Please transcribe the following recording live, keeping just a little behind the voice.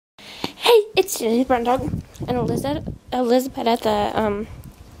It's Jenny's brown dog and Elizabeta,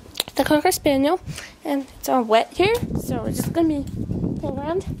 the Cocker Spaniel, and it's all wet here, so we're just gonna be playing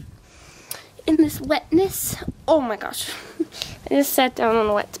around in this wetness. Oh my gosh! I just sat down on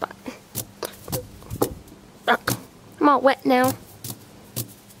a wet spot. I'm all wet now.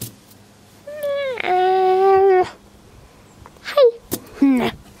 Hi.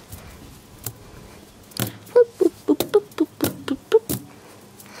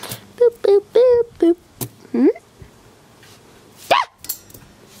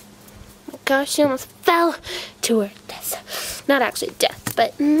 Gosh, she almost fell to her death. Not actually death,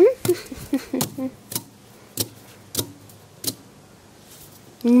 but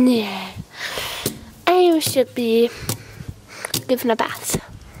yeah. I should be given a bath.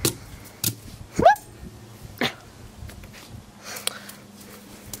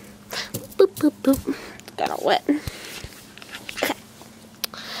 Boop, boop, boop. Got all wet. Okay.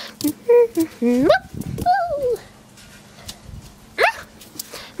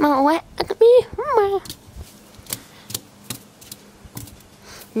 I'm all wet. Look at me.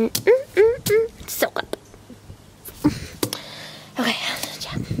 So good. Okay.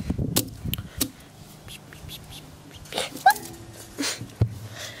 Yeah.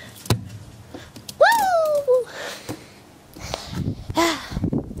 Woo!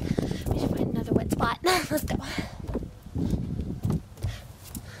 We should find another wet spot. Let's go.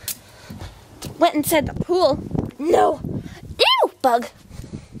 Went inside the pool. No. Ew, bug.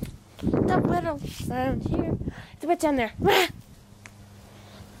 That little sound here. It's wet down there.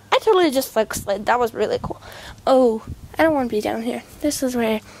 I totally just like slid. That was really cool. Oh, I don't want to be down here. This is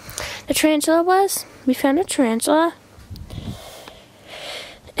where the tarantula was. We found a tarantula.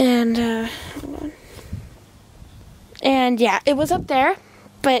 And yeah, it was up there.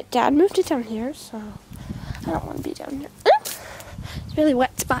 But Dad moved it down here, so I don't want to be down here. It's a really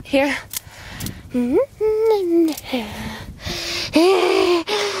wet spot here.